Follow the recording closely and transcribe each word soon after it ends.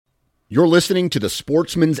You're listening to the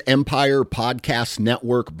Sportsman's Empire Podcast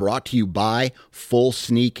Network, brought to you by Full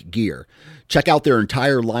Sneak Gear. Check out their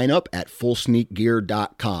entire lineup at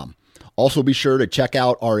fullsneakgear.com. Also be sure to check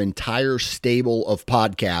out our entire stable of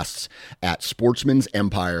podcasts at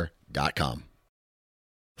sportsmansempire.com.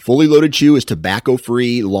 Fully Loaded Chew is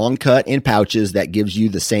tobacco-free, long cut in pouches that gives you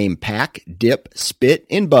the same pack, dip, spit,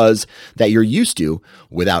 and buzz that you're used to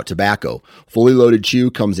without tobacco. Fully Loaded Chew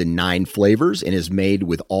comes in 9 flavors and is made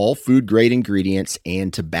with all food-grade ingredients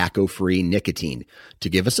and tobacco-free nicotine. To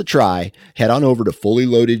give us a try, head on over to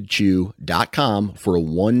fullyloadedchew.com for a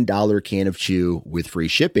 $1 can of chew with free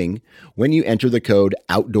shipping when you enter the code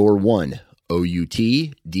OUTDOOR1,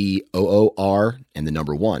 OUTDOOR, and the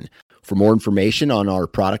number 1. For more information on our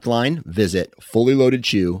product line, visit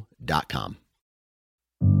fullyloadedchew.com.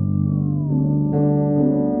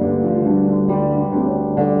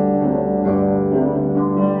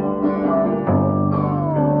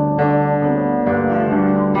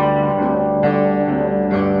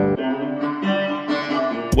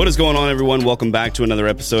 What is going on, everyone? Welcome back to another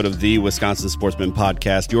episode of the Wisconsin Sportsman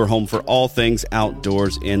Podcast, your home for all things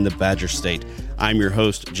outdoors in the Badger State. I'm your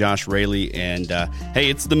host, Josh Raley, and hey,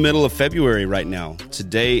 it's the middle of February right now.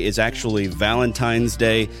 Today is actually Valentine's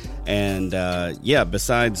Day, and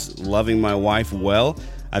besides loving my wife well,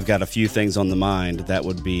 I've got a few things on the mind. That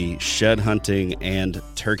would be shed hunting and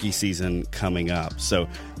turkey season coming up. So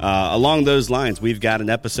along those lines, we've got an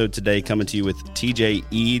episode today coming to you with TJ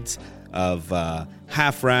Eads of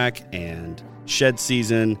Half Rack and Shed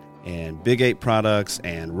Season and Big 8 Products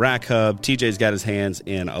and Rack Hub. TJ's got his hands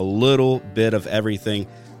in a little bit of everything,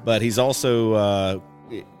 but he's also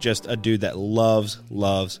just a dude that loves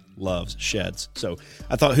sheds. So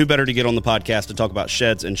I thought, who better to get on the podcast to talk about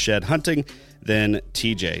sheds and shed hunting than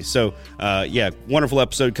TJ. So wonderful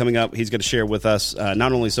episode coming up. He's going to share with us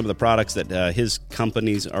not only some of the products that his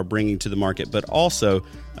companies are bringing to the market, but also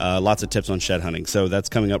lots of tips on shed hunting. So that's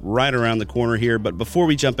coming up right around the corner here. But before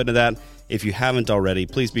we jump into that, if you haven't already,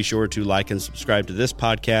 please be sure to like and subscribe to this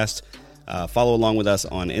podcast. Follow along with us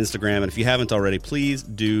on Instagram. And if you haven't already, please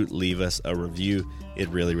do leave us a review. It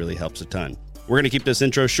really, really helps a ton. We're going to keep this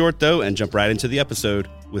intro short, though, and jump right into the episode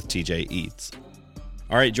with TJ Eads.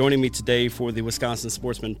 All right, joining me today for the Wisconsin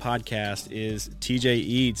Sportsman Podcast is TJ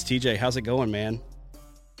Eads. TJ, how's it going, man?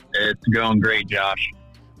 It's going great, Josh.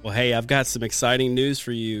 Well, hey, I've got some exciting news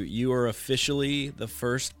for you. You are officially the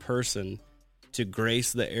first person to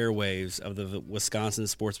grace the airwaves of the Wisconsin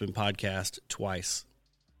Sportsman Podcast twice.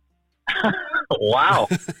 Wow.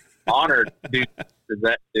 Honored. Dude,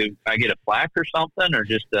 do I get a plaque or something, or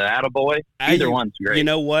just an attaboy? Either one's great. You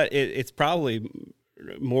know what? It's probably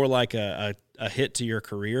more like a hit to your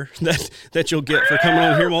career that you'll get for coming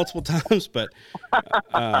on here multiple times. But,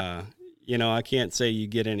 I can't say you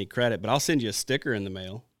get any credit, but I'll send you a sticker in the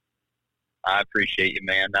mail. I appreciate you,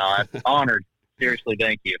 man. No, I'm honored. Seriously,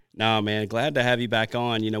 thank you. No, man, glad to have you back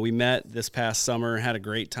on. We met this past summer, had a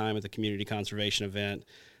great time at the community conservation event.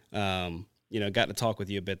 Got to talk with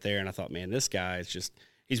you a bit there, and I thought, man, this guy is just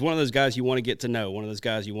 – he's one of those guys you want to get to know, one of those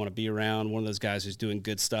guys you want to be around, one of those guys who's doing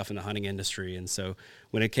good stuff in the hunting industry. And so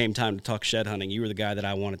when it came time to talk shed hunting, you were the guy that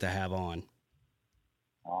I wanted to have on.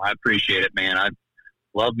 Oh, I appreciate it, man. I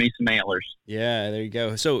love me some antlers. Yeah, there you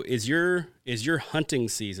go. So is your hunting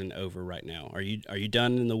season over right now? Are you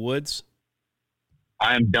done in the woods?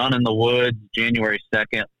 I am done in the woods. January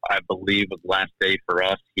 2nd, I believe, was the last day for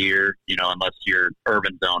us here, unless you're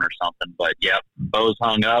urban zone or something. But, yeah, bows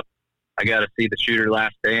hung up. I got to see the shooter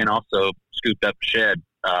last day and also scooped up a shed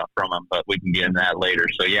from him, but we can get into that later.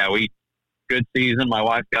 So, yeah, good season. My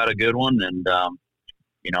wife got a good one, and,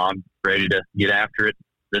 I'm ready to get after it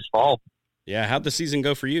this fall. Yeah, how'd the season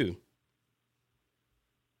go for you?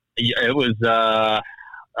 Yeah, it was a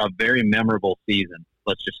very memorable season.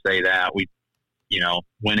 Let's just say that. We,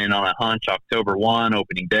 went in on a hunch October 1,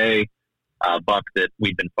 opening day, a buck that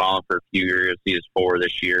we've been following for a few years. He is 4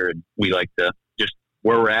 this year, and we like to just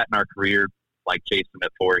where we're at in our career, like chasing him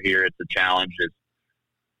at 4 here. It's a challenge.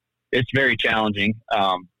 It's very challenging.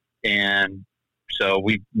 And so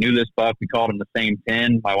we knew this buck. We called him the same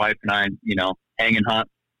 10. My wife and I, hang and hunt,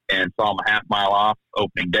 and saw him a half mile off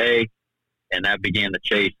opening day. And that began the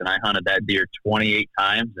chase. And I hunted that deer 28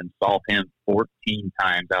 times and saw him 14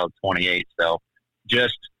 times out of 28. So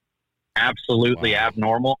just absolutely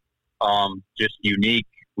abnormal, just unique.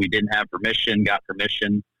 We didn't have permission, got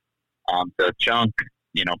permission to chunk,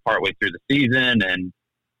 partway through the season. And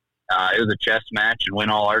it was a chess match and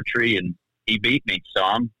went all archery, and he beat me. So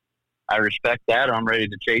I respect that. I'm ready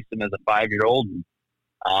to chase him as a 5-year-old. And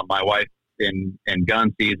my wife in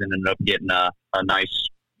gun season ended up getting a nice,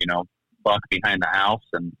 buck behind the house,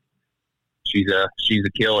 and she's a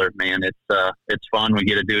killer, man. It's fun. We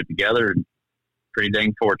get to do it together, and pretty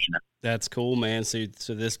dang fortunate. That's cool, man. So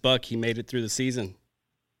this buck, he made it through the season.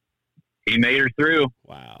 He made her through.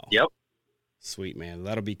 Wow. Yep. Sweet, man.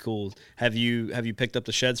 That'll be cool. Have you picked up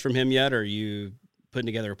the sheds from him yet, or are you putting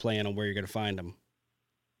together a plan on where you're going to find him?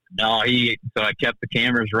 No, so I kept the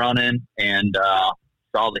cameras running and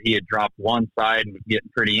saw that he had dropped one side and was getting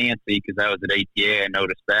pretty antsy because I was at ATA. I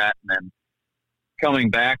noticed that. And then coming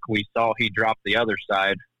back, we saw he dropped the other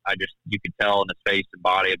side. You could tell in his face and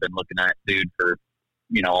body. I've been looking at that dude for,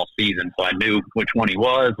 all season. So I knew which one he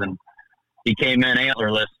was, and he came in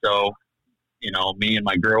antlerless. So, me and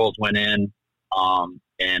my girls went in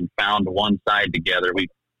and found one side together. We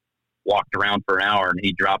walked around for an hour, and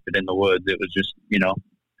he dropped it in the woods. It was just,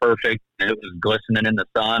 perfect. It was glistening in the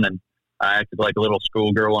sun, and I acted like a little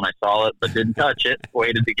schoolgirl when I saw it, but didn't touch it.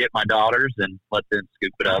 Waited to get my daughters and let them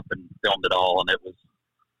scoop it up and filmed it all, and it was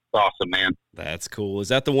awesome, man. That's cool. Is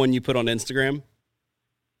that the one you put on Instagram?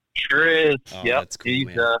 Sure is. Oh, yep. That's cool,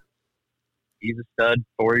 man. He's a stud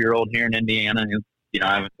 4-year-old here in Indiana.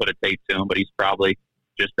 I haven't put a tape to him, but he's probably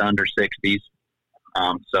just under 60s.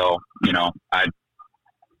 So,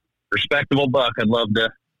 respectable buck. I'd love to,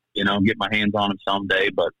 get my hands on him someday,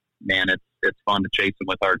 but man, it's fun to chase him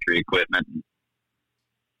with archery equipment.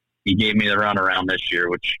 He gave me the runaround this year,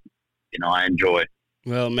 which, I enjoy.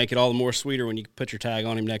 Well, make it all the more sweeter when you put your tag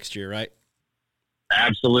on him next year, right?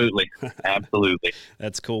 Absolutely. Absolutely.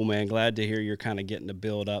 That's cool, man. Glad to hear you're kind of getting to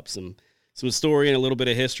build up some story and a little bit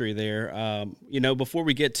of history there. Before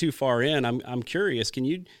we get too far in, I'm curious. Can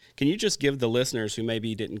you just give the listeners who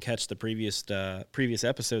maybe didn't catch the previous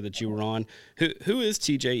episode that you were on, who is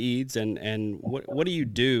TJ Eads and what do you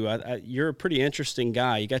do? You're a pretty interesting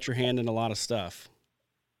guy. You got your hand in a lot of stuff.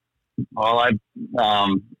 Well, I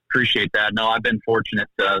appreciate that. No, I've been fortunate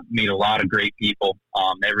to meet a lot of great people.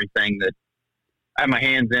 Everything that I have my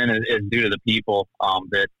hands in is due to the people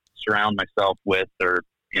that surround myself with, or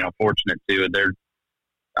fortunate to.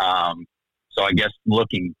 So I guess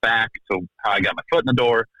looking back to how I got my foot in the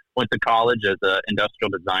door, went to college as an industrial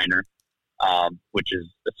designer, which is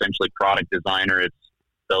essentially product designer. It's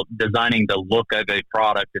designing the look of a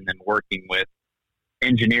product and then working with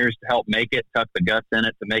engineers to help make it, tuck the guts in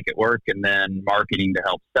it to make it work, and then marketing to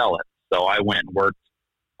help sell it. So I went and worked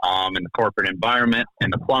in the corporate environment in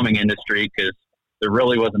the plumbing industry because there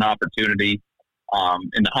really was an opportunity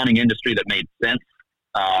in the hunting industry that made sense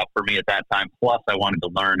for me at that time. Plus, I wanted to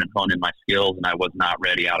learn and hone in my skills, and I was not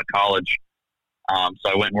ready out of college.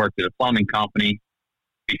 So I went and worked at a plumbing company.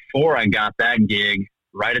 Before I got that gig,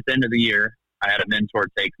 right at the end of the year, I had a mentor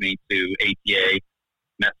take me to ATA,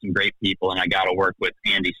 met some great people, and I got to work with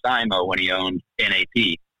Andy Simo when he owned NAP,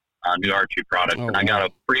 New Archery Products. Oh, and I got a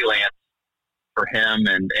freelance for him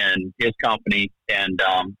and his company, and,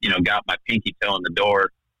 got my pinky toe in the door.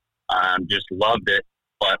 Just loved it.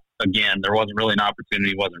 But again, there wasn't really an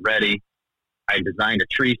opportunity, wasn't ready. I designed a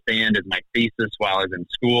tree stand as my thesis while I was in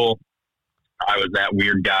school. I was that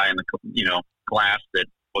weird guy in the, class that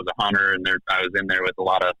was a hunter, and I was in there with a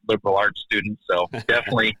lot of liberal arts students. So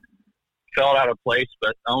definitely felt out of place,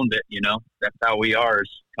 but owned it. That's how we are as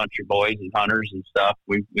country boys and hunters and stuff.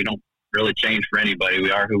 We don't really change for anybody.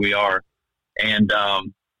 We are who we are. And,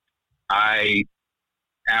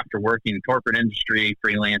 after working in the corporate industry,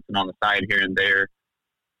 freelancing on the side here and there,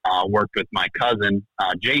 worked with my cousin,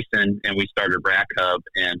 Jason, and we started Rack Hub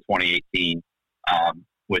in 2018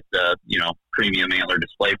 with the, premium antler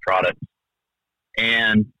display products.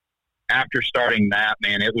 And after starting that,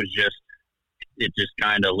 man, it just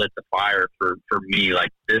kind of lit the fire for me.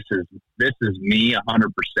 Like, this is me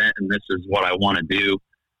 100%, and this is what I want to do.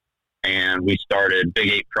 And we started Big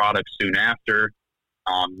 8 Products soon after.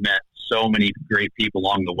 Met so many great people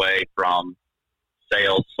along the way, from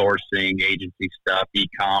sales, sourcing, agency stuff,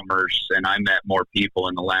 e-commerce, and I met more people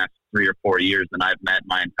in the last 3 or 4 years than I've met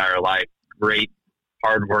my entire life. Great,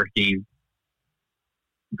 hardworking,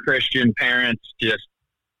 Christian parents, just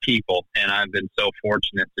people, and I've been so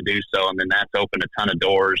fortunate to do so. And then that's opened a ton of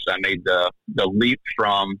doors. I made the leap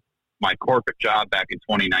from my corporate job back in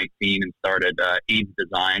 2019 and started Eads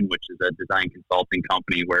Design, which is a design consulting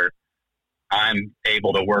company where I'm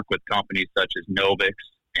able to work with companies such as Novix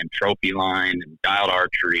and Trophy Line and Dialed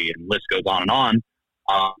Archery, and list goes on and on,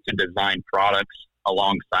 to design products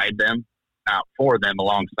alongside them, not for them,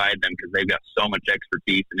 alongside them, because they've got so much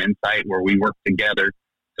expertise and insight, where we work together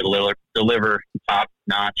to deliver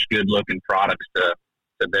top-notch, good-looking products to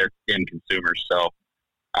their end consumers. So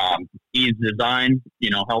Eads Design,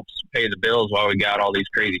 helps pay the bills while we got all these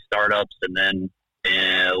crazy startups. And then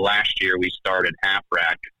last year we started Half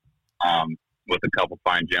Rack, with a couple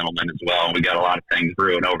fine gentlemen as well. We got a lot of things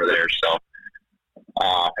brewing over there. So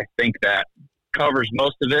I think that covers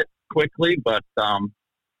most of it quickly, but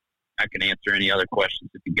I can answer any other questions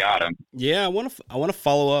if you got them. Yeah, I want to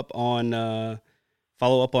follow up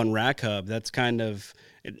on Rack Hub. That's kind of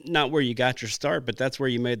not where you got your start, but that's where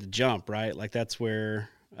you made the jump, right? Like that's where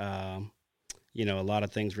a lot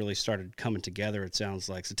of things really started coming together. It sounds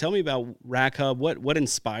like. So tell me about Rack Hub. What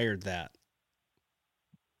inspired that?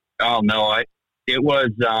 Oh no, it was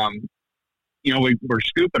we're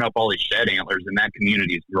scooping up all these shed antlers, and that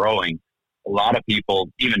community is growing. A lot of people,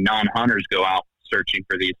 even non-hunters, go out searching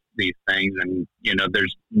for these things, and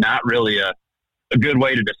there's not really a good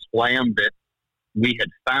way to display them that we had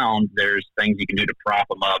found. There's things you can do to prop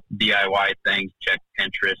them up, DIY things, check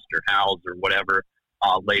Pinterest or Houzz or whatever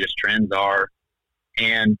latest trends are,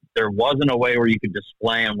 and there wasn't a way where you could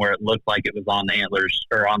display them where it looked like it was on the antlers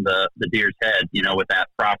or on the deer's head, with that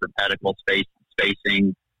proper pedicle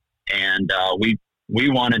spacing, and we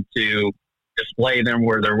wanted to display them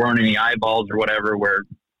where there weren't any eyeballs or whatever, where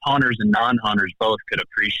hunters and non-hunters both could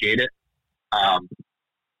appreciate it.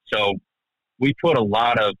 So we put a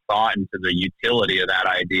lot of thought into the utility of that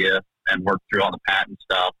idea and worked through all the patent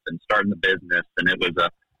stuff and starting the business. And it was a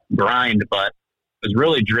grind, but it was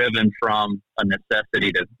really driven from a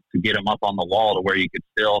necessity to get them up on the wall to where you could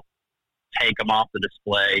still take them off the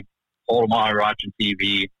display, hold them while you're watching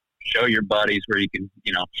TV, show your buddies where you can,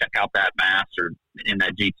 check out that mass or in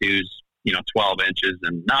that G2's, 12 inches.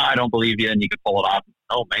 And no, I don't believe you. And you can pull it off.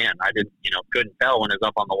 Oh man, I didn't, couldn't tell when it was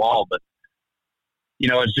up on the wall, but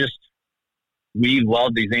it's just, we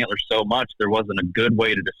love these antlers so much. There wasn't a good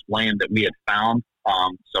way to display them that we had found.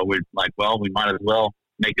 So we're like, well, we might as well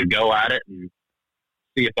make a go at it and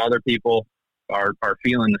see if other people are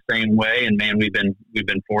feeling the same way. And man, we've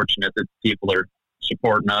been fortunate that people are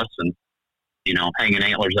supporting us and, hanging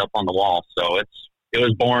antlers up on the wall. So it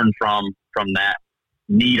was born from that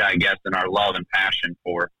need, I guess, and our love and passion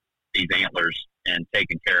for these antlers and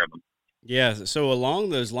taking care of them. Yeah. So along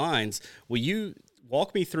those lines, will you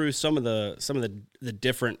walk me through some of the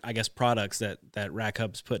different, I guess, products that Rack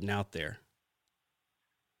Hub's putting out there?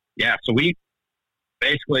 Yeah. So we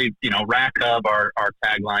basically, Rack Hub, our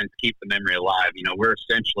taglines, keep the memory alive. We're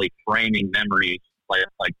essentially framing memories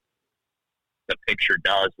like the picture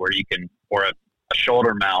does, where you can, or a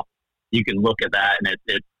shoulder mount, you can look at that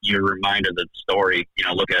and you're reminded of the story.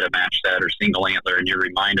 Look at a match set or single antler and you're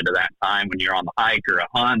reminded of that time when you're on the hike or a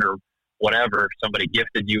hunt or whatever, somebody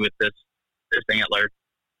gifted you with this antler.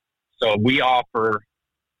 So we offer,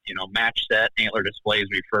 match set antler displays.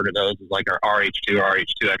 We refer to those as like our RH2,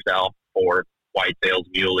 RH2XL for whitetails,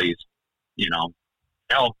 muleys,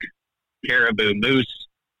 elk, caribou, moose,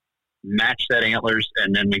 match set antlers.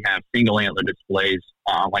 And then we have single antler displays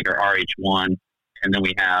like our RH1. And then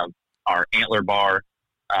we have our antler bar.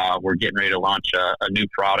 We're getting ready to launch a new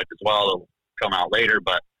product as well. It'll come out later,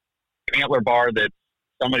 but antler bar that's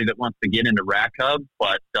somebody that wants to get into Rack Hub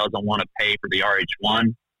but doesn't want to pay for the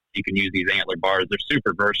RH1, you can use these antler bars. They're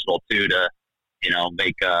super versatile too to,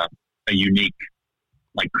 make a unique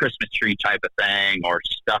like Christmas tree type of thing, or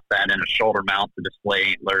stuff that in a shoulder mount to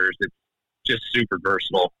display antlers. It's just super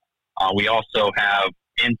versatile. We also have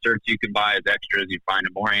inserts you can buy as extras. You find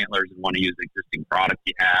more antlers and want to use the existing product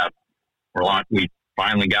you have. We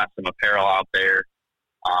finally got some apparel out there.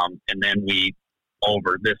 And then we,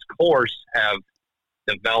 over this course, have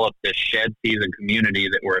developed this shed season community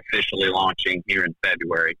that we're officially launching here in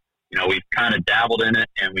February. We've kind of dabbled in it,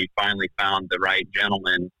 and we finally found the right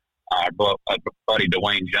gentleman. Our buddy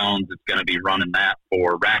Dwayne Jones is going to be running that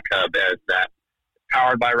for Rack Hub, as that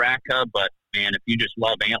powered by Rack Hub. But man, if you just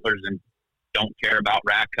love antlers and don't care about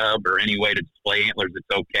Rack Hub or any way to display antlers, it's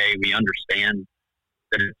okay. We understand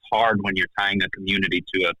that it's hard when you're tying a community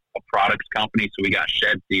to a products company. So we got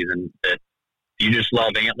shed season that, if you just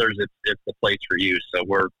love antlers, it's the place for you. So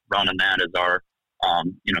we're running that as our,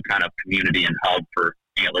 kind of community and hub for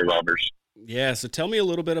antler lovers. Yeah. So tell me a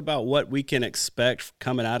little bit about what we can expect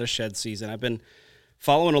coming out of shed season. I've been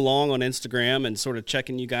following along on Instagram and sort of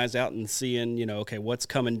checking you guys out and seeing, okay, what's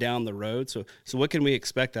coming down the road. So what can we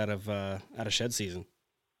expect out of shed season?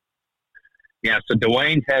 Yeah, so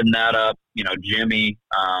Dwayne's heading that up. Jimmy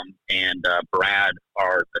and Brad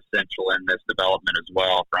are essential in this development as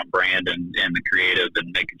well, from Brandon and the creative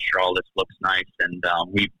and making sure all this looks nice. And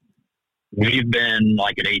we've been,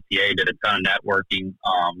 like at ATA, did a ton of networking.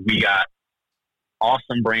 We got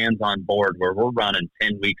awesome brands on board where we're running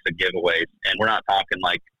 10 weeks of giveaways, and we're not talking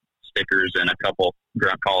like stickers and a couple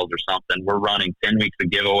grunt calls or something. We're running 10 weeks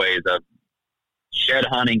of giveaways of shed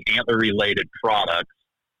hunting antler related products.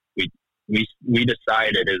 We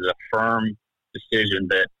decided as a firm decision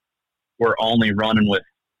that we're only running with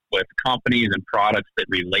companies and products that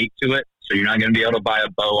relate to it. So you're not going to be able to buy a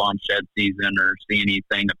bow on shed season or see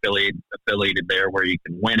anything affiliated there where you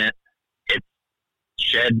can win it. It's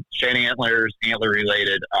shed antlers, antler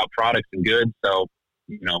related products and goods. So,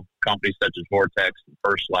 companies such as Vortex and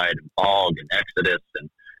First Light and Bog and Exodus and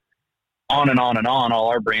on and on and on, all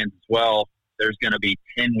our brands as well. There's going to be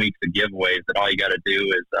 10 weeks of giveaways that all you got to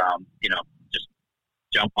do is, just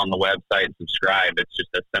jump on the website and subscribe. It's just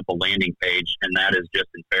a simple landing page, and that is just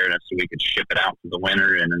in fairness so we could ship it out to the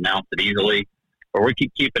winner and announce it easily. But we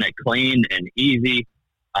keep keeping it clean and easy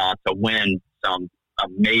to win some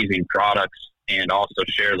amazing products and also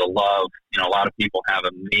share the love. A lot of people have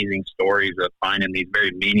amazing stories of finding these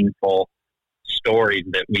very meaningful stories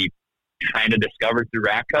that we kind of discovered through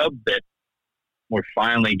Rack Hub that we're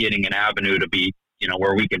finally getting an avenue to be,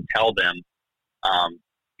 where we can tell them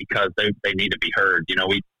because they need to be heard.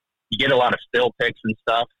 You get a lot of still pics and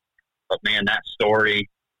stuff, but man, that story,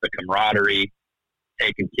 the camaraderie,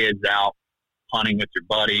 taking kids out, hunting with your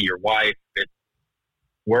buddy, your wife,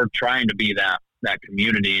 we're trying to be that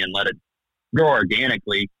community and let it grow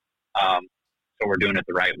organically. So we're doing it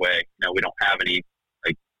the right way. We don't have any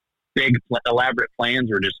big elaborate plans.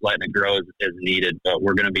 We're just letting it grow as needed, but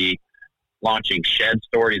we're going to be launching shed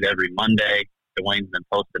stories every Monday. Dwayne's been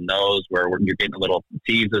posting those where you're getting a little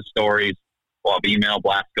tease of stories. We'll have email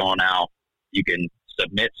blasts going out. You can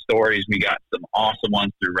submit stories. We got some awesome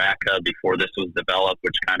ones through Rack Hub before this was developed,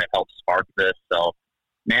 which kind of helped spark this. So,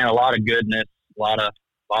 man, a lot of goodness, a lot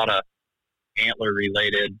of antler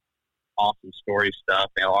related, awesome story stuff,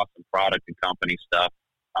 and awesome product and company stuff.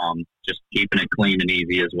 Just keeping it clean and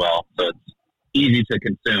easy as well. So it's easy to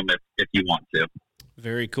consume if you want to.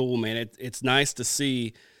 Very cool, man. It's nice to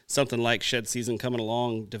see something like shed season coming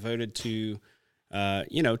along devoted to,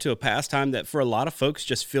 to a pastime that for a lot of folks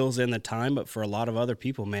just fills in the time, but for a lot of other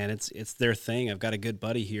people, man, it's their thing. I've got a good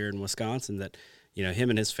buddy here in Wisconsin that, him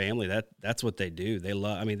and his family, that's what they do. They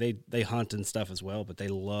love, they hunt and stuff as well, but they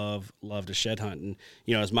love to shed hunt. And,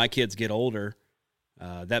 as my kids get older,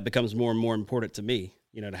 that becomes more and more important to me,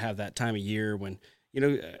 to have that time of year when,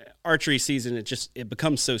 archery season, it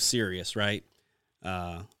becomes so serious, right?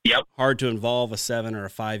 Yep. Hard to involve a 7 or a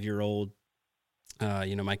 5-year-old.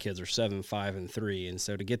 My kids are 7, 5, and 3. And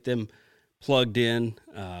so to get them plugged in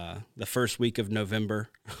the first week of November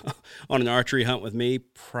on an archery hunt with me,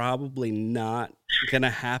 probably not going to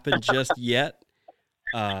happen just yet.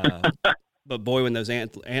 But boy, when those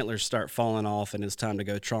antlers start falling off and it's time to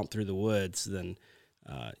go tromp through the woods, then,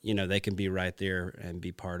 they can be right there and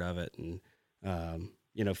be part of it and,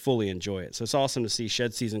 fully enjoy it. So it's awesome to see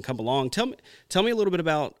shed season come along. Tell me a little bit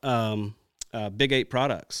about Big 8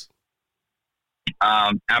 Products.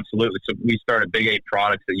 Absolutely. So we started Big 8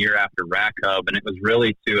 Products a year after Rack Hub, and it was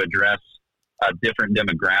really to address a different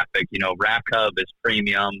demographic. Rack Hub is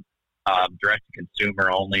premium, direct to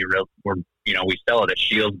consumer only. We sell it at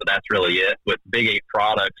Shields, but that's really it. With Big 8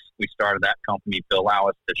 Products, we started that company to allow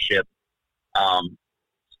us to ship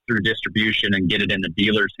through distribution and get it in the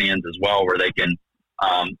dealers' hands as well, where they can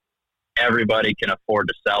everybody can afford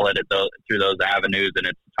to sell it through those avenues, and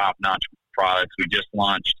it's top-notch products. We just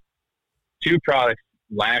launched 2 products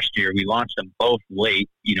last year. We launched them both late,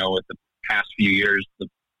 with the past few years,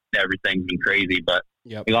 everything's been crazy, but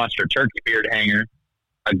yep. We launched our turkey beard hanger.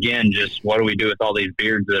 Again, just what do we do with all these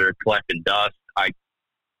beards that are collecting dust? I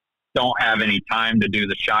don't have any time to do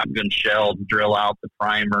the shotgun shell, drill out the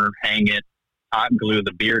primer, hang it, hot glue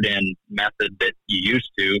the beard in method that you used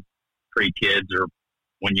to pre-kids or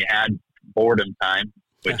when you had boredom time,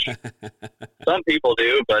 which some people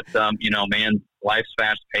do, but, man, life's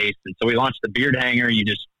fast paced. And so we launched the beard hanger. You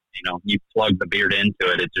just, you plug the beard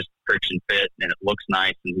into it. It just friction fit and it looks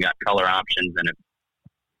nice and we got color options and it's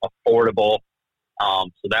affordable.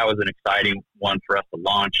 So that was an exciting one for us to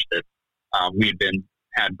launch that we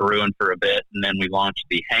had brewing for a bit. And then we launched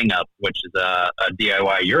the Hang Up, which is a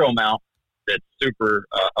DIY Euro mount that's super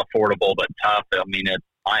affordable, but tough.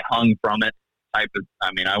 I hung from it. I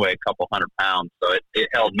weigh a couple 100 pounds, so it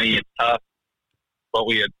held me. It's tough, but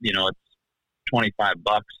it's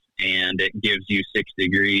 $25 and it gives you 60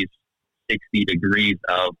 degrees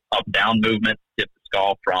of up-down movement, tip the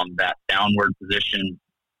skull from that downward position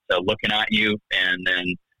to looking at you, and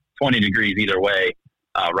then 20 degrees either way,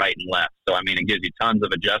 right and left. So, it gives you tons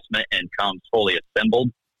of adjustment and comes fully assembled,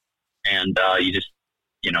 and you just,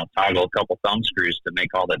 toggle a couple thumb screws to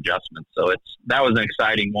make all the adjustments. So that was an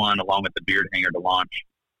exciting one along with the beard hanger to launch.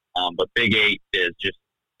 But Big 8 is just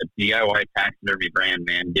a DIY taxidermy brand,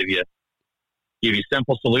 man. Give you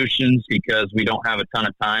simple solutions because we don't have a ton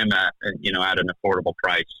of time at an affordable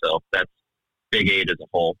price. So that's Big 8 as a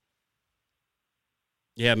whole.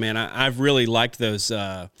 Yeah, man, I've really liked those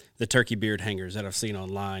the turkey beard hangers that I've seen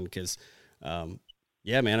online because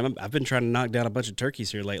Yeah, man, I've been trying to knock down a bunch of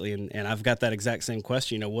turkeys here lately, and I've got that exact same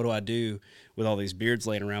question. What do I do with all these beards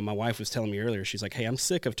laying around? My wife was telling me earlier, she's like, hey, I'm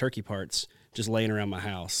sick of turkey parts just laying around my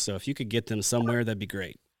house. So if you could get them somewhere, that'd be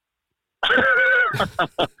great.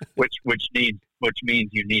 which means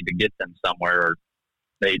you need to get them somewhere, or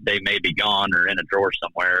they may be gone or in a drawer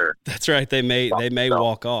somewhere. That's right. They may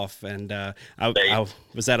walk off. And I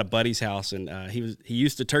was at a buddy's house, and he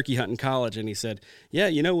used to turkey hunt in college, and he said, yeah,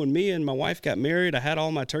 when me and my wife got married, I had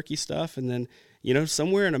all my turkey stuff, and then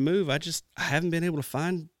somewhere in a move, I haven't been able to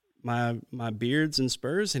find my beards and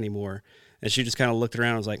spurs anymore. And she just kind of looked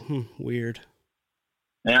around and was like, weird.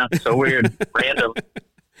 Yeah, so weird. Random.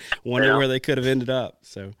 Wonder where they could have ended up.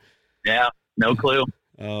 So yeah, no clue.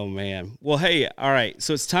 Oh man. Well, hey, all right.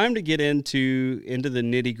 So it's time to get into the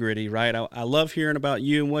nitty gritty, right? I love hearing about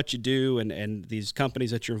you and what you do and these companies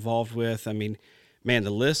that you're involved with. I mean, man, the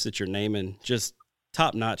list that you're naming, just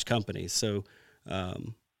top notch companies. So,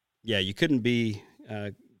 yeah, you couldn't be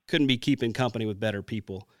keeping company with better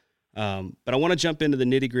people. But I want to jump into the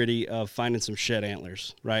nitty gritty of finding some shed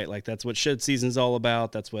antlers, right? Like that's what shed season's all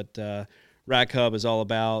about. That's what, Rack Hub is all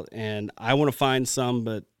about. And I want to find some,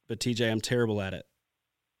 but TJ, I'm terrible at it.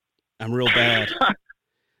 I'm real bad.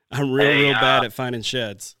 I'm real bad at finding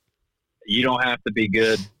sheds. You don't have to be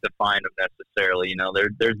good to find them necessarily.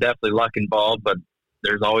 There's definitely luck involved, but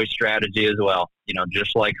there's always strategy as well,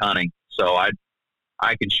 just like hunting. So I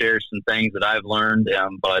can share some things that I've learned,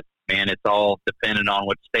 but man, it's all dependent on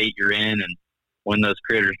what state you're in and when those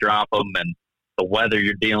critters drop them and the weather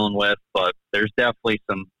you're dealing with. But there's definitely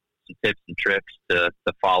some tips and tricks to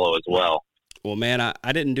follow as well. Well, man,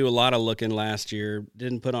 I didn't do a lot of looking last year,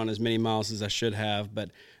 didn't put on as many miles as I should have, but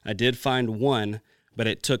I did find one, but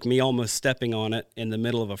it took me almost stepping on it in the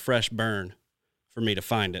middle of a fresh burn for me to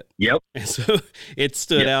find it. Yep. And so it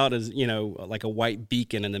stood out as, like a white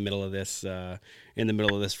beacon in the middle of this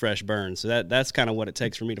fresh burn. So that's kind of what it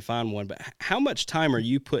takes for me to find one. But how much time are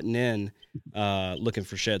you putting in looking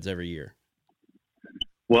for sheds every year?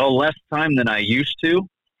 Well, less time than I used to.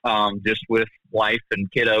 Just with wife and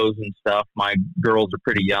kiddos and stuff. My girls are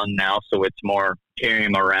pretty young now, so it's more carry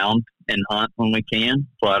them around and hunt when we can.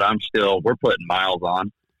 But we're putting miles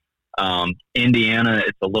on. Indiana,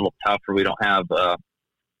 it's a little tougher. We don't have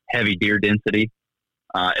heavy deer density,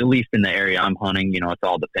 at least in the area I'm hunting. It's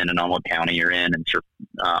all dependent on what county you're in and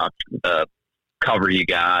the cover you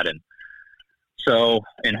got, and so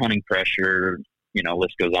and hunting pressure.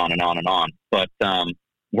 List goes on and on and on. But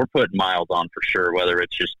we're putting miles on for sure, whether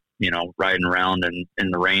it's just, riding around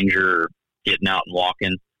in the Ranger or getting out and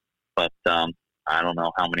walking. But I don't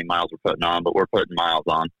know how many miles we're putting on, but we're putting miles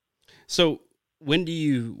on. So when do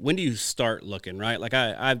you start looking, right? Like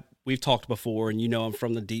we've talked before, and I'm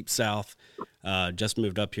from the deep South, just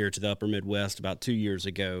moved up here to the upper Midwest about 2 years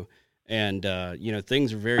ago. And,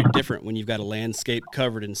 things are very different when you've got a landscape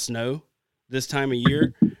covered in snow this time of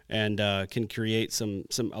year, and can create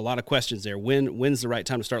a lot of questions there. When's the right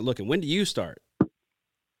time to start looking? When do you start?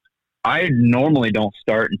 I normally don't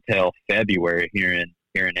start until February here in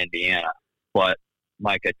Indiana, but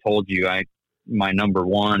like I told you, my number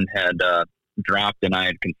one had dropped, and I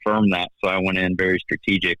had confirmed that, so I went in very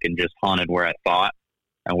strategic and just hunted where I thought,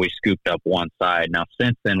 and we scooped up one side. Now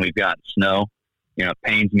since then we've gotten snow. It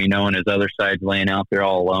pains me knowing his other side's laying out there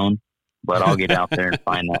all alone. But I'll get out there and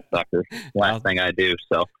find that sucker. Last thing I do.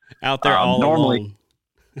 So out there all alone.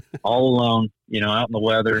 All alone, out in the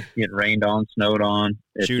weather, getting rained on, snowed on.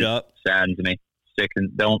 It Shoot up. Saddens me.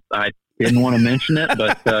 I didn't want to mention it,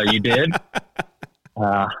 but you did.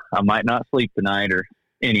 I might not sleep tonight or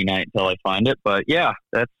any night until I find it. But yeah,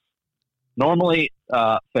 that's normally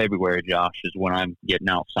February, Josh, is when I'm getting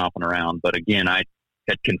out stomping around. But again, I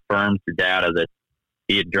had confirmed through data that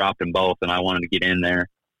he had dropped them both, and I wanted to get in there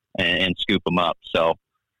and scoop them up. So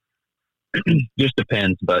just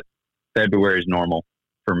depends, but February is normal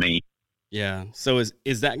for me. Yeah. So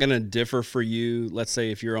is that going to differ for you? Let's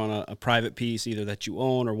say if you're on a private piece, either that you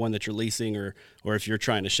own or one that you're leasing, or if you're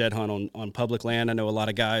trying to shed hunt on public land. I know a lot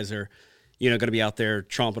of guys are, going to be out there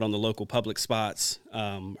tromping on the local public spots.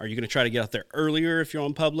 Are you going to try to get out there earlier if you're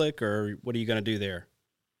on public, or what are you going to do there?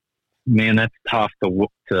 Man, that's tough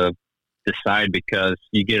to decide, because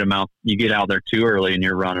you get out there too early and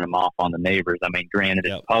you're running them off on the neighbors. I mean, granted,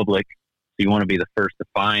 it's public, so you want to be the first to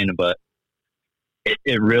find, but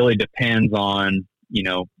it really depends on,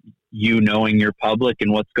 you knowing your public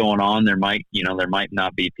and what's going on. There might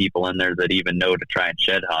not be people in there that even know to try and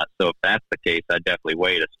shed hunt. So if that's the case, I'd definitely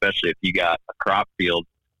wait, especially if you got a crop field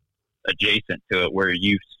adjacent to it where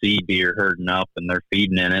you see deer herding up and they're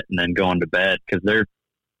feeding in it and then going to bed. Because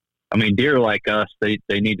deer like us, they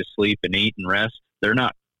need to sleep and eat and rest. They're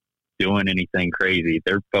not doing anything crazy.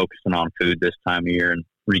 They're focusing on food this time of year and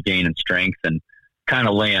regaining strength and kind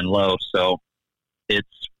of laying low. So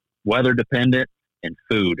it's weather dependent and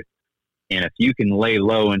food. And if you can lay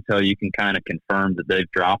low until you can kind of confirm that they've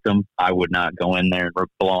dropped them, I would not go in there and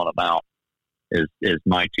blowing them out is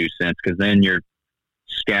my 2 cents. Cause then you're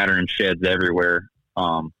scattering sheds everywhere.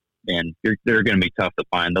 And they're going to be tough to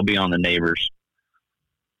find. They'll be on the neighbors.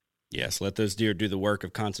 Yes. Let those deer do the work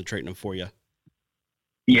of concentrating them for you.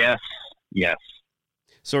 Yes.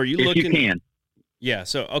 So are you if looking? You can. Yeah.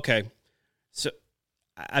 So, okay. So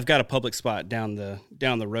I've got a public spot down the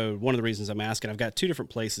road. One of the reasons I'm asking, I've got 2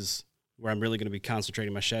 different places where I'm really going to be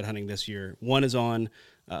concentrating my shed hunting this year. One is on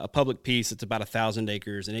a public piece. It's about 1,000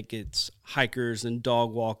 acres, and it gets hikers and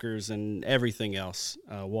dog walkers and everything else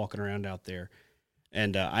walking around out there.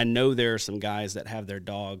 And I know there are some guys that have their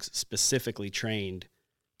dogs specifically trained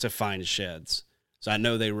to find sheds. So I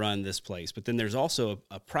know they run this place. But then there's also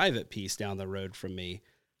a private piece down the road from me.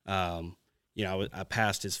 I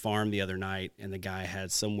passed his farm the other night, and the guy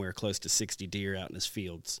had somewhere close to 60 deer out in his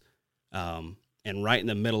fields. And right in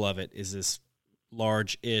the middle of it is this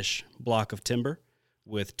large-ish block of timber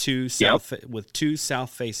with two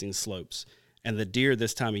south-facing slopes. And the deer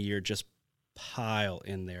this time of year just pile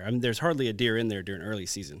in there. I mean, there's hardly a deer in there during early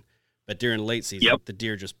season, but during late season, the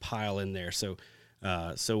deer just pile in there. So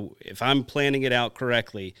if I'm planning it out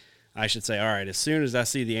correctly, I should say, all right, as soon as I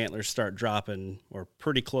see the antlers start dropping or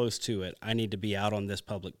pretty close to it, I need to be out on this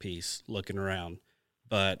public piece looking around.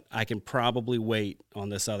 But I can probably wait on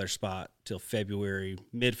this other spot till February,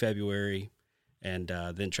 mid-February, and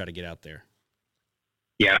then try to get out there.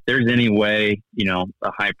 Yeah, if there's any way,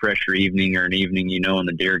 a high-pressure evening or an evening, and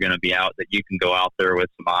the deer are going to be out, that you can go out there with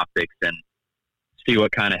some optics and see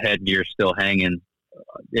what kind of headgear is still hanging,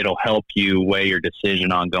 it'll help you weigh your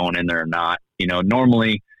decision on going in there or not.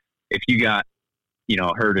 Normally, if you got,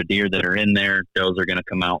 a herd of deer that are in there, does are going to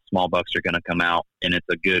come out, small bucks are going to come out, and it's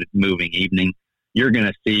a good moving evening. You're going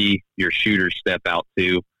to see your shooters step out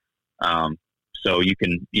too. So you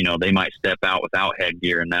can, they might step out without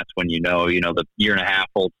headgear, and that's when the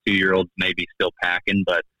 1.5-year-old, 2-year-olds may be still packing.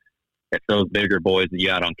 But if those bigger boys that you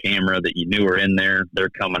got on camera that you knew were in there, they're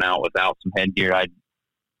coming out without some headgear,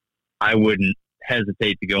 I wouldn't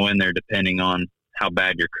hesitate to go in there depending on how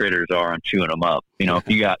bad your critters are on chewing them up. If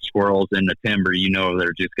you got squirrels in the timber,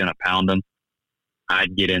 they're just going to pound them.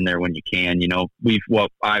 I'd get in there when you can.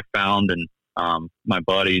 What I found and my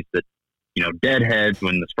buddies that, deadheads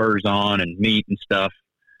when the spur's on and meat and stuff,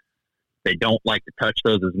 they don't like to touch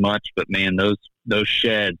those as much, but man, those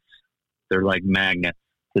sheds, they're like magnets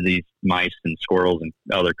to these mice and squirrels and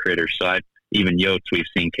other critters. So even yotes we've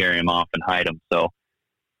seen carry them off and hide them. So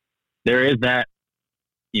there is that,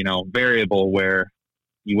 variable where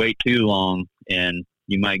you wait too long and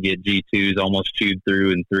you might get G2s almost chewed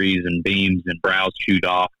through and 3s and beams and brows chewed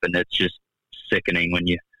off. And it's just sickening when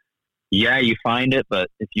you find it, but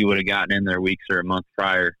if you would have gotten in there weeks or a month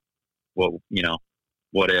prior,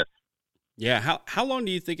 what if? Yeah. How long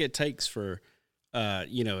do you think it takes for,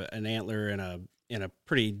 an antler in a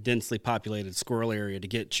pretty densely populated squirrel area to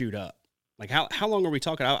get chewed up? Like how long are we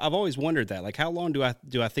talking? I've always wondered that. Like how long do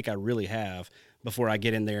I think I really have before I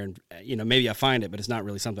get in there and, maybe I find it, but it's not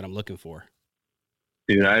really something I'm looking for.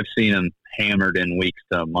 Dude, I've seen them hammered in weeks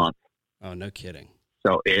to a month. Oh, no kidding.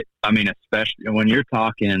 So especially when you're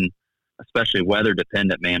talking, especially weather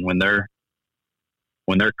dependent, man, when they're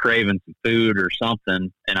craving some food or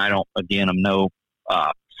something, and I'm no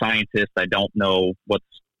scientist. I don't know what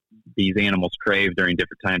these animals crave during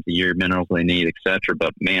different times of year, minerals they need, etc.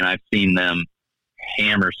 But man, I've seen them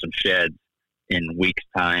hammer some sheds in weeks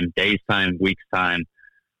time, days time, weeks time,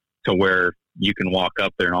 to where you can walk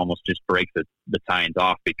up there and almost just break the tines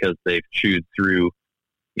off because they've chewed through,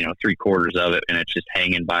 3/4 of it, and it's just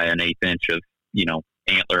hanging by an 1/8 inch of,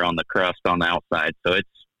 antler on the crust on the outside. So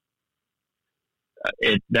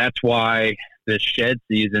that's why this shed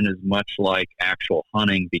season is much like actual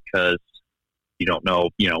hunting, because you don't know,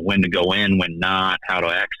 when to go in, when not, how to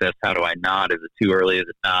access, how do I not, is it too early, is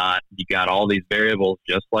it not? You got all these variables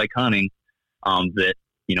just like hunting, that,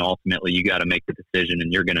 ultimately you got to make the decision,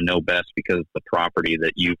 and you're going to know best because of the property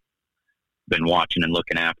that you've been watching and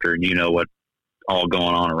looking after, and what all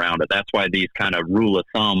going on around it. That's why these kind of rule of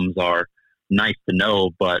thumbs are nice to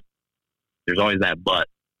know, but there's always that but.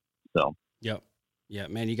 So. Yep. Yeah,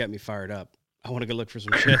 man, you got me fired up. I want to go look for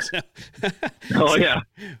some sheds now. Oh yeah,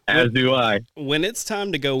 as do I. When it's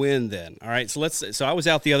time to go in, then all right. So I was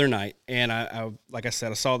out the other night, and I like I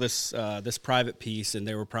said, I saw this private piece, and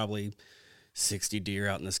there were probably 60 deer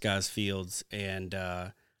out in this guy's fields, and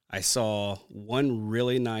I saw one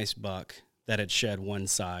really nice buck that had shed one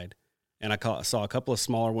side, and I saw a couple of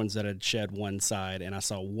smaller ones that had shed one side, and I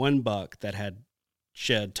saw one buck that had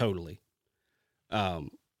shed totally.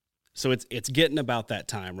 So it's getting about that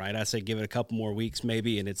time, right? I say give it a couple more weeks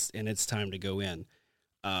maybe, and it's time to go in.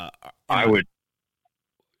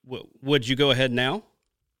 Would you go ahead now?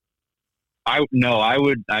 I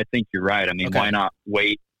would. I think you're right. I mean, okay. Why not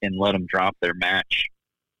wait and let them drop their match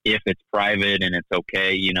if it's private and it's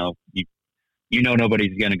okay? You know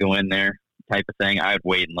nobody's going to go in there type of thing. I'd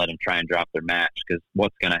wait and let them try and drop their match, because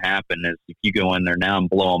what's going to happen is if you go in there now and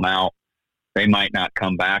blow them out, they might not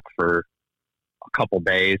come back for a couple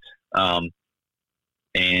days, and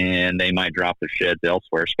they might drop their sheds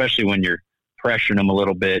elsewhere, especially when you're pressuring them a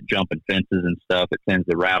little bit, jumping fences and stuff. It tends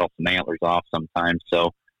to rattle some antlers off sometimes.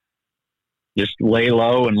 So just lay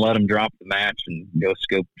low and let them drop the match and go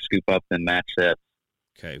scoop up the match sets.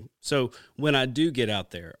 Okay. So when I do get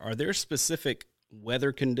out there, are there specific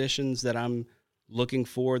weather conditions that I'm looking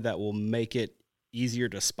for that will make it easier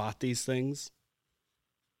to spot these things?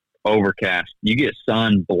 Overcast. You get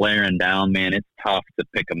sun blaring down, man, it's tough to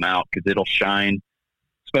pick them out because it'll shine,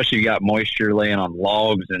 especially if you got moisture laying on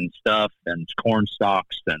logs and stuff and corn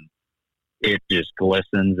stalks, and it just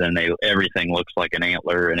glistens and everything looks like an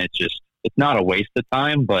antler, and it's not a waste of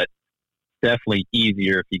time, but definitely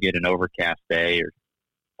easier if you get an overcast day or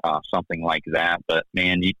something like that. But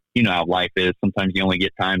man, you know how life is. Sometimes you only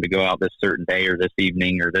get time to go out this certain day or this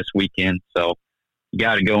evening or this weekend, so you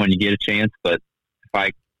got to go when you get a chance. But if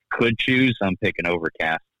I could choose, I'm picking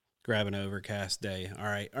overcast. Grab an overcast day. All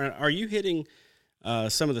right. Are you hitting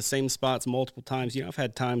some of the same spots multiple times? You know, I've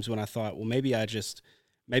had times when I thought, well, maybe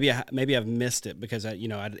I've missed it because I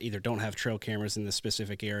either don't have trail cameras in the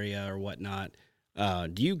specific area or whatnot.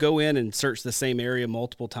 Do you go in and search the same area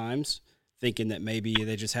multiple times, thinking that maybe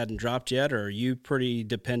they just hadn't dropped yet, or are you pretty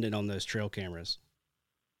dependent on those trail cameras?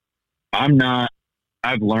 I'm not.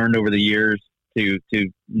 I've learned over the years to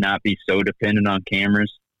not be so dependent on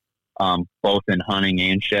cameras, both in hunting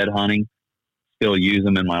and shed hunting. Still use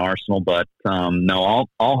them in my arsenal, but no,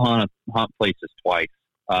 I'll hunt places twice,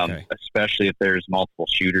 okay. Especially if there's multiple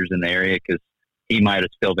shooters in the area, because he might have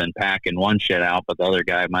still been packing one shed out, but the other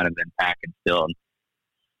guy might have been packing still, and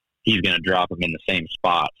he's going to drop them in the same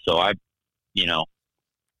spot. So I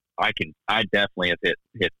definitely have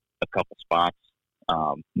hit a couple spots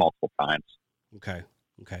multiple times. Okay.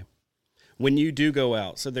 When you do go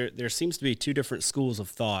out, so there seems to be two different schools of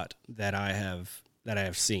thought that I have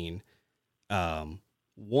seen.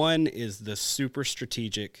 One is the super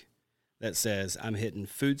strategic that says I'm hitting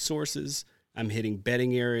food sources, I'm hitting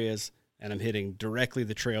bedding areas, and I'm hitting directly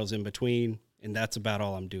the trails in between, and that's about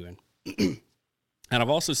all I'm doing. And I've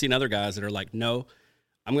also seen other guys that are like, no,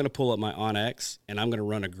 I'm going to pull up my OnX and I'm going to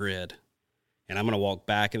run a grid, and I'm going to walk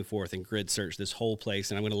back and forth and grid search this whole place,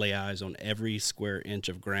 and I'm going to lay eyes on every square inch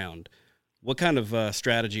of ground. What kind of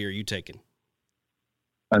strategy are you taking?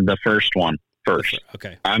 The first one first.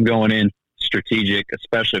 Okay. I'm going in strategic,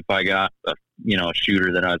 especially if I got a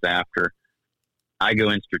shooter that I was after. I go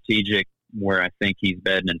in strategic where I think he's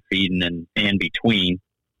bedding and feeding and between,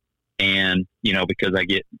 and because I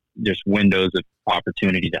get just windows of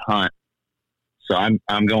opportunity to hunt. So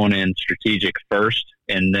I'm going in strategic first,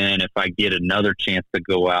 and then if I get another chance to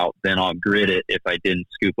go out, then I'll grid it if I didn't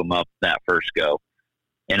scoop them up that first go.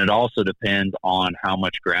 And it also depends on how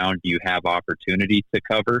much ground you have opportunity to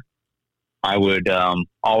cover. I would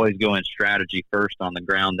always go in strategy first on the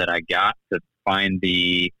ground that I got to find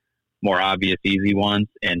the more obvious, easy ones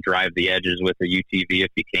and drive the edges with a UTV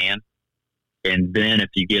if you can. And then if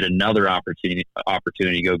you get another opportunity,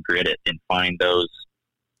 go grid it and find those,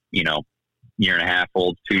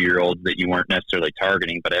 year-and-a-half-olds, 2-year-olds that you weren't necessarily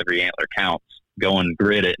targeting, but every antler counts. Go and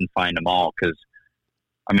grid it and find them all. Because,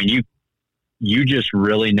 you just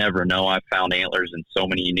really never know. I've found antlers in so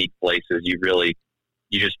many unique places. You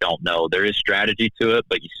just don't know. There is strategy to it,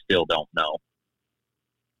 but you still don't know.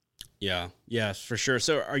 Yeah. Yes, for sure.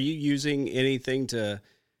 So are you using anything to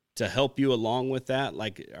help you along with that?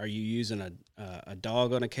 Like, are you using a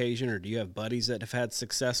dog on occasion, or do you have buddies that have had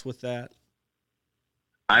success with that?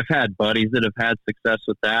 I've had buddies that have had success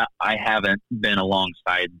with that. I haven't been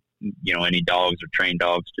alongside, any dogs or trained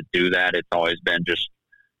dogs to do that. It's always been just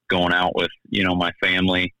going out with, my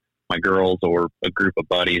family, my girls, or a group of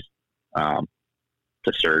buddies to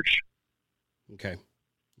search. Okay.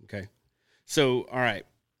 So, all right.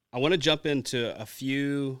 I want to jump into a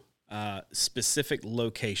few specific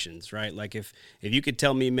locations, right? Like if you could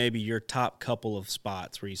tell me maybe your top couple of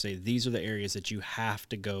spots where you say these are the areas that you have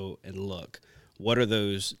to go and look. What are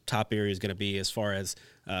those top areas going to be as far as,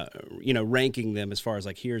 ranking them as far as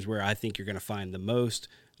like, here's where I think you're going to find the most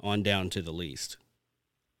on down to the least?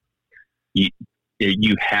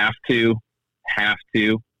 You have to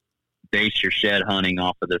base your shed hunting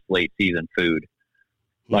off of this late season food.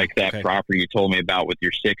 Like that property you told me about with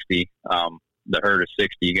your 60, the herd of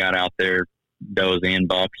 60 you got out there, does and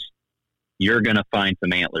bucks, you're going to find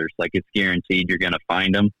some antlers. Like, it's guaranteed you're going to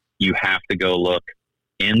find them. You have to go look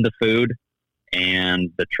in the food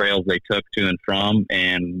and the trails they took to and from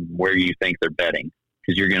and where you think they're bedding,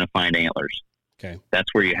 because you're going to find antlers. Okay.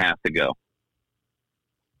 That's where you have to go.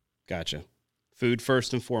 Gotcha. Food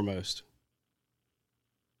first and foremost.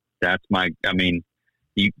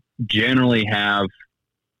 You generally have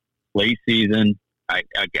late season. I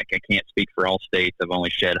can't speak for all states. I've only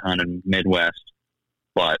shed hunted Midwest,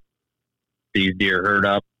 but these deer herd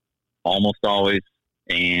up almost always,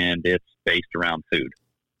 and it's based around food.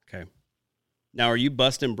 Okay. Now, are you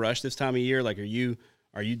busting brush this time of year? Like, are you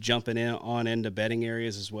jumping into bedding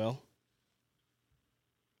areas as well?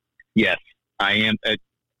 Yes, I am.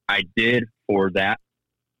 I did for that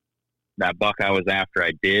buck I was after.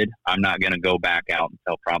 I did. I'm not going to go back out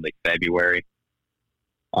until probably February.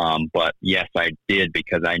 But yes, I did,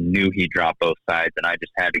 because I knew he dropped both sides, and I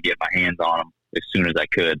just had to get my hands on him as soon as I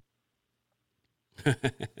could.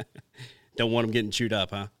 Don't want him getting chewed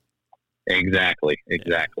up, huh? Exactly.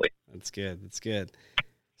 Yeah, that's good.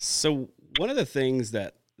 So one of the things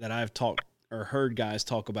that I've talked or heard guys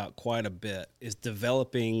talk about quite a bit is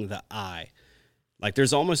developing the eye. Like,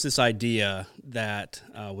 there's almost this idea that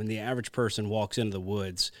when the average person walks into the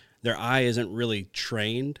woods, their eye isn't really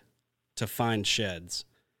trained to find sheds.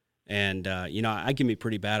 And, I can be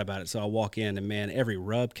pretty bad about it. So I'll walk in and, man, every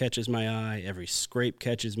rub catches my eye, every scrape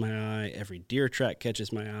catches my eye, every deer track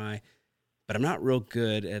catches my eye. But I'm not real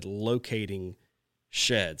good at locating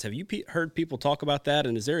sheds. Have you heard people talk about that?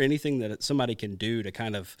 And is there anything that somebody can do to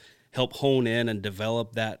kind of help hone in and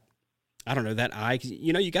develop that, I don't know, that eye? 'Cause,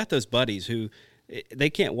 you got those buddies who they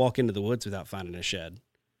can't walk into the woods without finding a shed,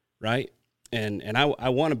 right? And I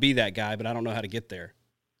want to be that guy, but I don't know how to get there.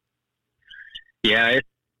 Yeah,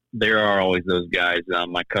 there are always those guys.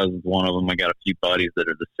 My cousin's one of them. I got a few buddies that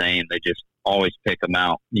are the same. They just always pick them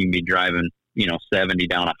out. You can be driving, 70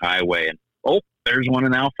 down a highway, and there's one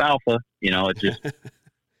in alfalfa. It just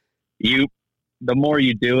the more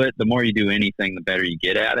you do it, the more you do anything, the better you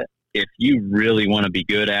get at it. If you really want to be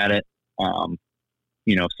good at it,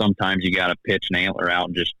 sometimes you got to pitch an antler out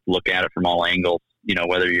and just look at it from all angles.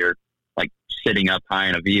 Whether you're like sitting up high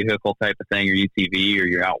in a vehicle type of thing, or UTV, or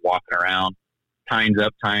you're out walking around. Times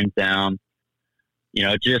up, times down.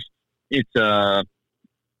 It's a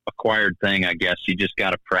acquired thing, I guess. You just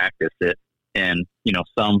got to practice it. And,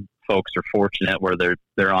 some folks are fortunate where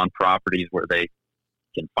they're on properties where they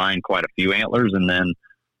can find quite a few antlers. And then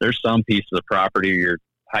there's some pieces of property you're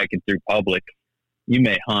hiking through public. You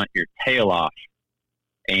may hunt your tail off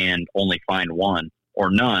and only find one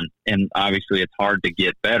or none. And obviously it's hard to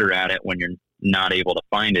get better at it when you're not able to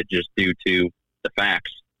find it just due to the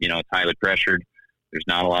facts. It's highly pressured. There's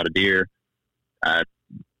not a lot of deer.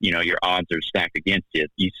 Your odds are stacked against you.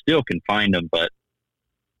 You still can find them, but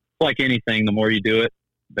like anything, the more you do it,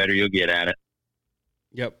 the better you'll get at it.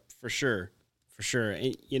 Yep, for sure.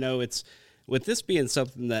 And, it's with this being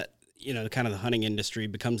something that, kind of the hunting industry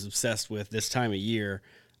becomes obsessed with this time of year.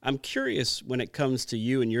 I'm curious, when it comes to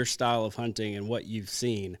you and your style of hunting and what you've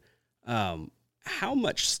seen, how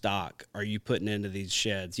much stock are you putting into these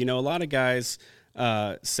sheds? A lot of guys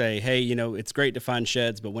say, hey, it's great to find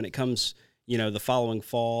sheds, but when it comes, the following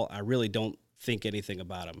fall, I really don't think anything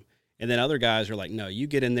about them. And then other guys are like, no, you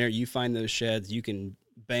get in there, you find those sheds, you can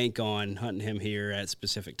bank on hunting him here at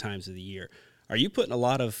specific times of the year. Are you putting a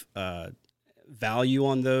lot of value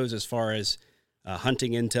on those as far as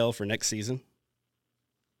hunting intel for next season?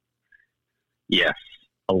 Yes,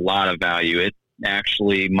 a lot of value. It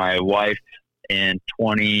actually, my wife in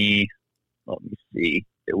it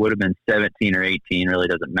would have been 17 or 18, really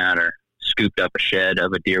doesn't matter, scooped up a shed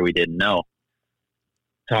of a deer we didn't know.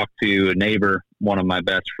 Talked to a neighbor, one of my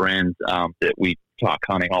best friends that we talk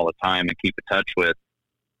hunting all the time and keep in touch with.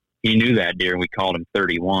 He knew that deer, and we called him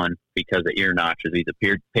 31 because of ear notches. He's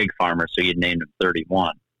a pig farmer, so he had named him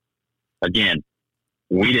 31. Again,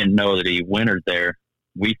 we didn't know that he wintered there.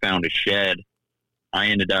 We found a shed.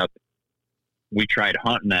 We tried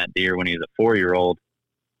hunting that deer when he was a 4-year-old.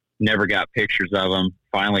 Never got pictures of him.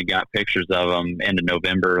 Finally got pictures of him end of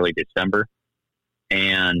November, early December,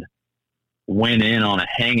 and went in on a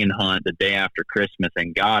hanging hunt the day after Christmas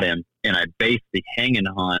and got him. And I based the hanging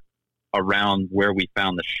hunt around where we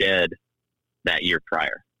found the shed that year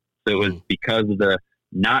prior. So it was because of the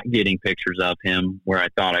not getting pictures of him where I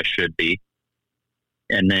thought I should be,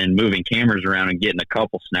 and then moving cameras around and getting a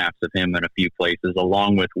couple snaps of him in a few places,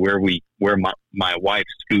 along with where my wife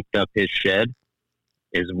scooped up his shed.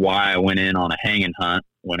 is why I went in on a hanging hunt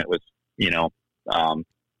when it was,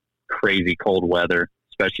 crazy cold weather,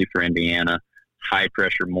 especially for Indiana, high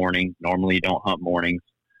pressure morning. Normally you don't hunt mornings,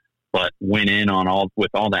 but went in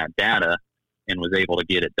with all that data and was able to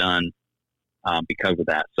get it done because of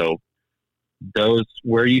that. So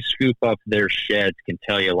where you scoop up their sheds can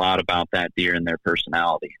tell you a lot about that deer and their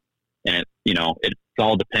personality. And it's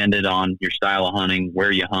all dependent on your style of hunting,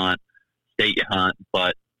 where you hunt, state you hunt.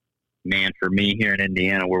 But man, for me here in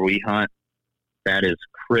Indiana where we hunt, that is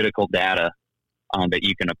critical data that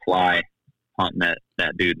you can apply hunting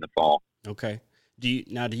that dude in the fall. Okay. Do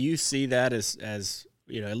you see that as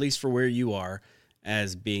at least for where you are,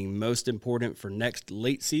 as being most important for next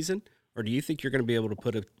late season? Or do you think you're going to be able to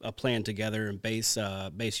put a plan together and base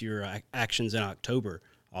your actions in October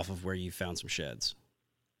off of where you found some sheds?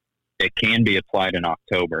 It can be applied in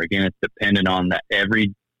October. Again, it's dependent on that.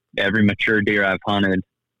 Every mature deer I've hunted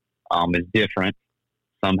is different.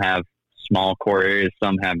 Some have small core areas,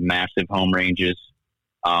 some have massive home ranges,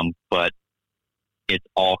 but it's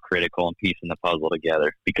all critical in piecing the puzzle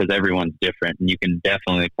together because everyone's different, and you can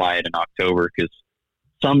definitely apply it in October because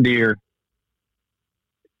some deer,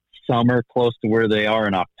 some are close to where they are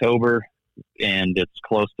in October and it's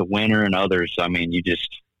close to winter, and others, I mean, you just,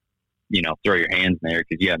 throw your hands in there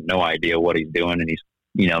because you have no idea what he's doing, and he's,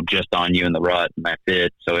 just on you in the rut, and that's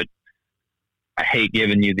it. So I hate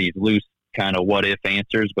giving you these loose kind of what if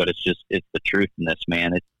answers, but it's the truth in this,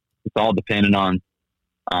 man. It's all dependent on,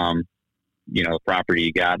 the property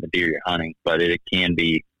you got and the deer you're hunting, but it can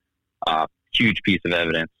be a huge piece of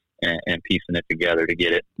evidence and piecing it together to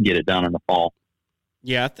get it done in the fall.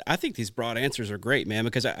 Yeah, I think these broad answers are great, man,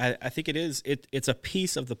 because I think it's a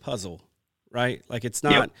piece of the puzzle, right? Like it's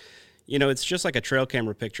not, Yep. It's just like a trail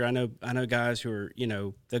camera picture. I know guys who are,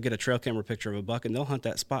 they'll get a trail camera picture of a buck and they'll hunt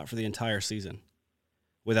that spot for the entire season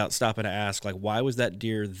without stopping to ask, like, why was that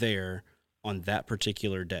deer there on that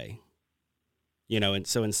particular day? And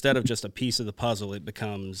so instead of just a piece of the puzzle, it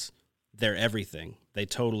becomes their everything. They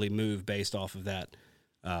totally move based off of that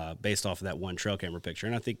one trail camera picture.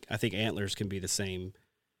 And I think antlers can be the same,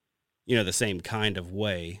 the same kind of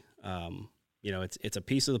way. It's a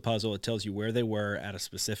piece of the puzzle. It tells you where they were at a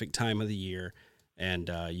specific time of the year,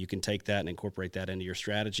 and you can take that and incorporate that into your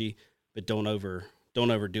strategy, but don't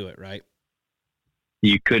overdo it, right?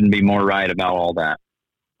 You couldn't be more right about all that.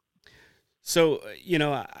 So,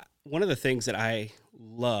 one of the things that I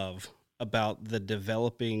love about the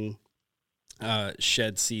developing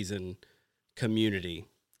shed season community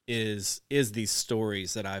is these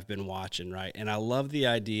stories that I've been watching, right? And I love the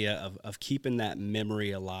idea of keeping that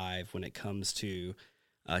memory alive when it comes to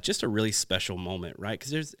just a really special moment, right?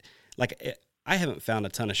 Because there's I haven't found a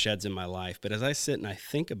ton of sheds in my life, but as I sit and I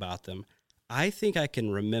think about them, I think I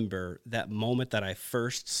can remember that moment that I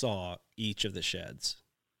first saw each of the sheds.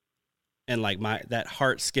 And that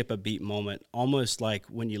heart skip a beat moment, almost like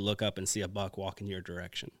when you look up and see a buck walk in your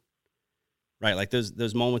direction, right? Like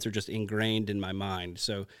those moments are just ingrained in my mind.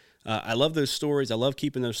 So I love those stories. I love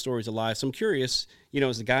keeping those stories alive. So I'm curious,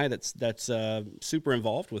 as a guy that's super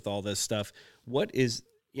involved with all this stuff,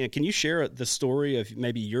 can you share the story of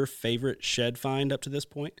maybe your favorite shed find up to this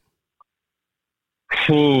point?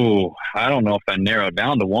 Ooh, I don't know if I narrowed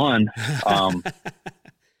down to one.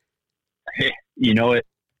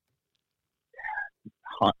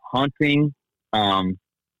 Hunting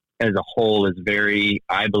as a whole is very,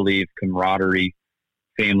 I believe, camaraderie,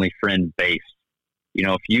 family, friend based.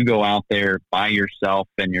 If you go out there by yourself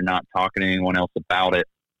and you're not talking to anyone else about it,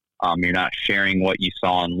 you're not sharing what you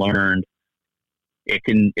saw and learned, it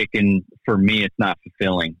can, for me, it's not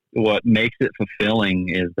fulfilling. What makes it fulfilling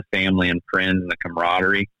is the family and friends and the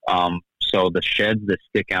camaraderie. So the sheds that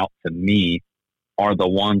stick out to me are the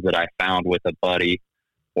ones that I found with a buddy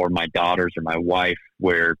or my daughters or my wife,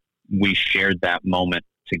 where we shared that moment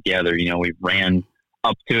together. We ran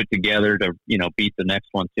up to it together to, beat the next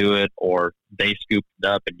one to it, or they scooped it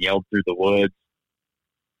up and yelled through the woods.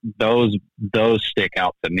 Those stick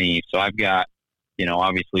out to me. So I've got,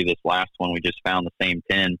 obviously this last one, we just found the same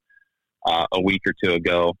 10 a week or two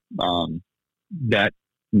ago. That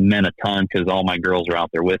meant a ton because all my girls are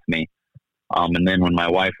out there with me. And then when my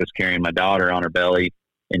wife was carrying my daughter on her belly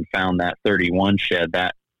and found that 31 shed,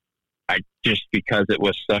 just because it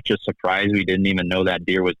was such a surprise, we didn't even know that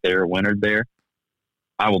deer was there, wintered there.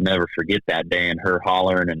 I will never forget that day and her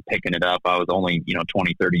hollering and picking it up. I was only,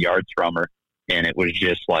 20, 30 yards from her, and it was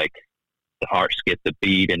just like the heart skipped a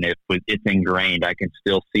beat, and it's ingrained. I can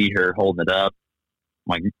still see her holding it up.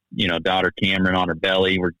 My, daughter Cameron on her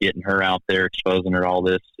belly. We're getting her out there, exposing her to all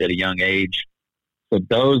this at a young age. So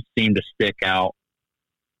those seem to stick out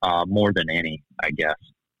more than any, I guess.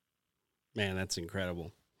 Man, that's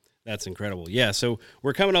incredible. That's incredible. Yeah, so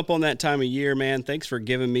we're coming up on that time of year, man. Thanks for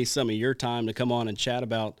giving me some of your time to come on and chat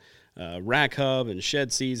about Rack Hub and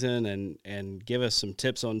shed season and give us some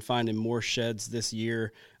tips on finding more sheds this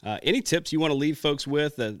year. Any tips you want to leave folks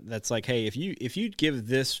with that's like, hey, if you give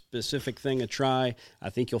this specific thing a try,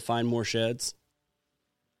 I think you'll find more sheds?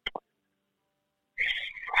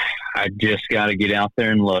 I just got to get out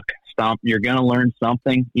there and look. You're going to learn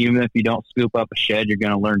something. Even if you don't scoop up a shed, you're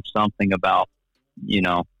going to learn something about,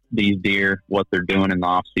 these deer, what they're doing in the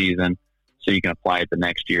off season, so you can apply it the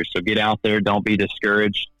next year. So get out there. Don't be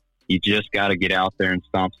discouraged. You just got to get out there and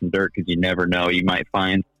stomp some dirt, because you never know. You might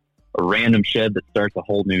find a random shed that starts a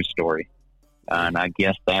whole new story. And I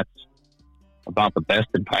guess that's about the best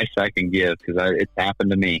advice I can give, because it's happened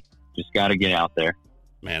to me. Just got to get out there.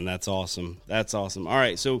 Man, that's awesome. That's awesome. All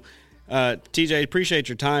right. So, TJ, appreciate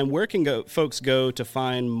your time. Where can folks go to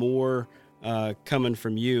find more coming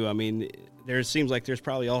from you? I mean, there seems like there's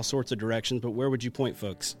probably all sorts of directions, but where would you point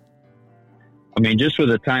folks? I mean, just for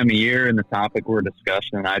the time of year and the topic we're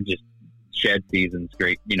discussing, shed season's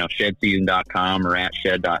great. Shedseason.com or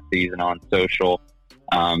 @shed.season on social.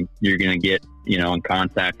 You're going to get, in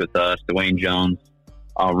contact with us. Dwayne Jones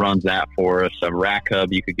runs that for us. Rack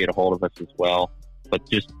Hub, you could get a hold of us as well. But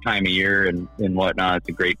just time of year and whatnot, it's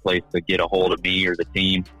a great place to get a hold of me or the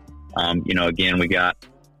team. Again, we got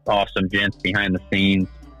awesome gents behind the scenes,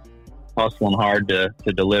 hustling hard to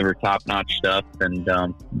deliver top-notch stuff, and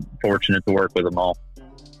fortunate to work with them all.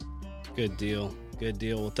 Good deal. Good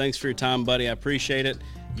deal. Well, thanks for your time, buddy. I appreciate it.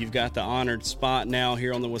 You've got the honored spot now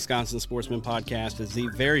here on the Wisconsin Sportsman Podcast as the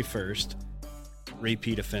very first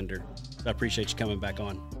repeat offender. I appreciate you coming back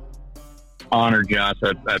on. Honored, Josh.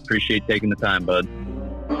 I appreciate taking the time, bud.